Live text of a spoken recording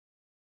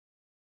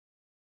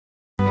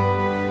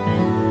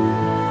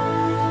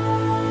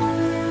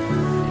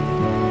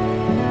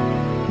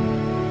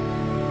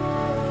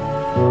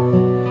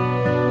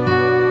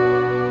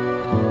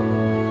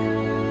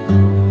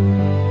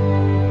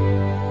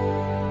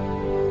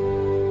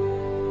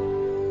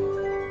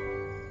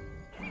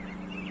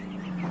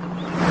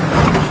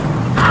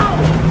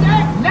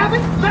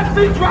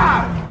me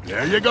drive!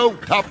 There you go,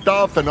 topped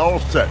off and all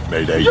set,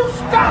 Mayday. You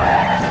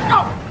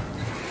stop!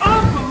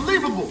 Oh,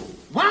 unbelievable!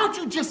 Why don't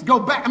you just go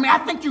back? I mean, I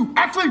think you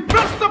actually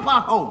missed the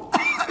pothole.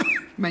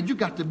 Man, you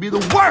got to be the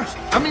worst.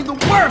 I mean, the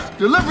worst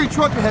delivery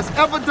truck that has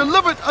ever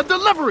delivered a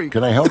delivery.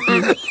 Can I help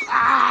you?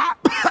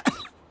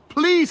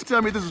 Please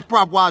tell me this is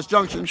Propwise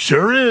Junction.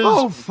 Sure is.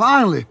 Oh,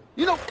 finally.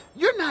 You know,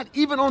 you're not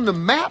even on the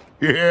map.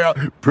 Yeah,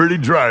 pretty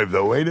drive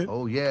though, ain't it?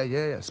 Oh, yeah.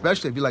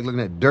 Especially if you like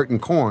looking at dirt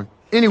and corn.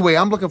 Anyway,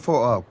 I'm looking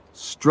for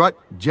Strut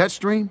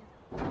Jetstream.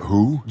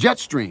 Who?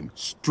 Jetstream.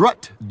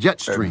 Strut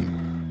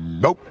Jetstream.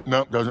 Nope,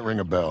 doesn't ring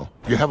a bell.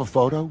 You have a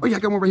photo? Oh, yeah, I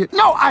got one right here.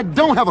 No, I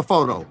don't have a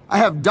photo. I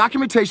have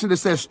documentation that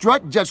says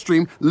Strut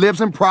Jetstream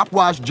lives in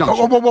Propwise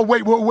Junction. Oh,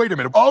 wait a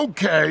minute.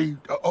 Okay.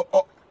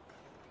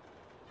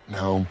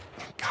 No.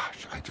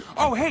 Gosh, I do.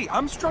 Oh, hey,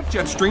 I'm Strut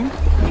Jetstream.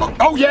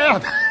 Oh, yeah.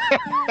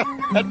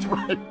 That's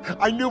right.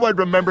 I knew I'd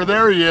remember.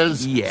 There he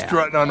is. Yeah.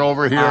 Strutting on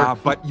over here.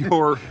 But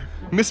you're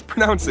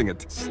mispronouncing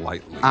it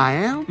slightly. I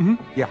am?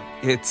 Mm-hmm. Yeah,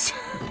 it's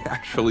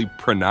actually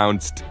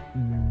pronounced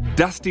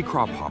Dusty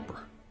Crop Hopper.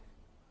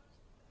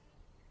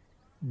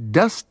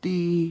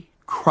 Dusty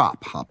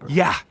Crop Hopper.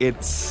 Yeah,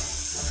 it's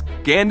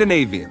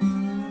Scandinavian.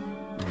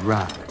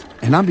 Right.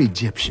 And I'm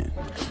Egyptian.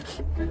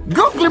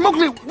 Googly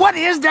moogly, what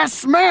is that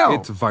smell?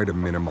 It's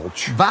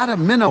Vitaminimulch.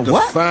 Vitamina The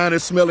what?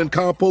 finest smelling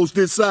compost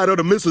this side of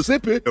the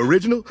Mississippi.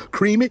 Original,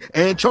 creamy,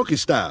 and chunky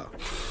style.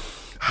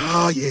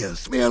 Oh, yeah,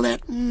 smell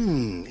that?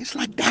 It's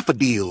like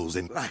daffodils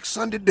and like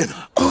Sunday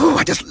dinner. Oh,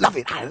 I just love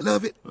it. I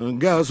love it.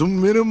 Got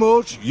some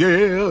Minimulch,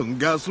 yeah.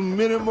 Got some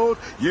Minimulch,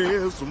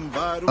 yeah. Some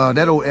vitamin.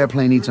 That old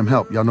airplane needs some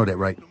help. Y'all know that,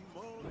 right?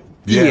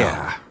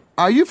 Yeah.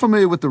 Are you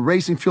familiar with the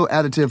racing fuel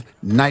additive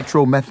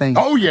nitromethane?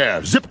 Oh,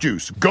 yeah, Zip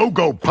Juice,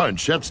 Go-Go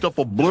Punch. That stuff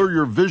will blur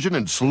your vision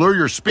and slur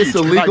your speech. It's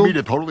illegal? I mean,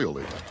 it's totally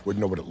illegal. Wouldn't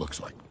know what it looks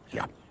like.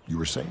 Yeah, you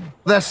were saying?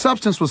 That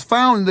substance was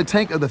found in the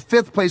tank of the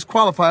 5th place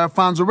qualifier,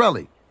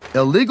 Fonzarelli.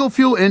 Illegal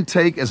fuel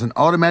intake is an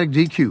automatic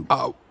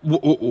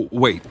DQ.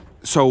 Wait,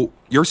 so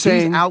you're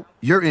saying... He's out,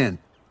 you're in.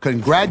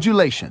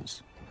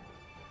 Congratulations.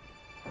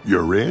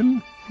 You're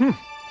in?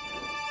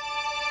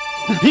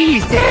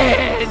 He's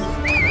in!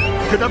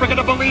 You're never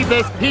gonna believe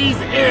this. He's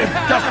in.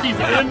 Dusty's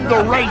in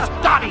the race.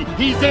 Dottie,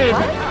 he's in.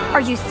 What? Are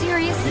you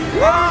serious?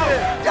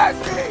 Whoa,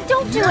 Dusty!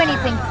 Don't do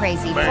anything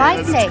crazy. Man, Fly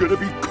it's safe. gonna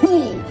be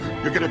cool.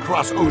 You're gonna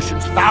cross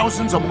oceans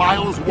thousands of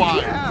miles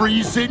wide,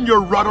 freezing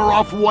your rudder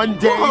off one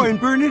day. Oh, and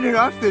burning it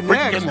off the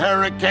next. Freaking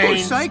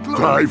hurricanes, cyclones,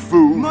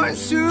 typhoons,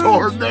 monsoons,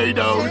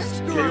 tornadoes,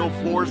 sandstorms. gale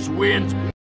force winds,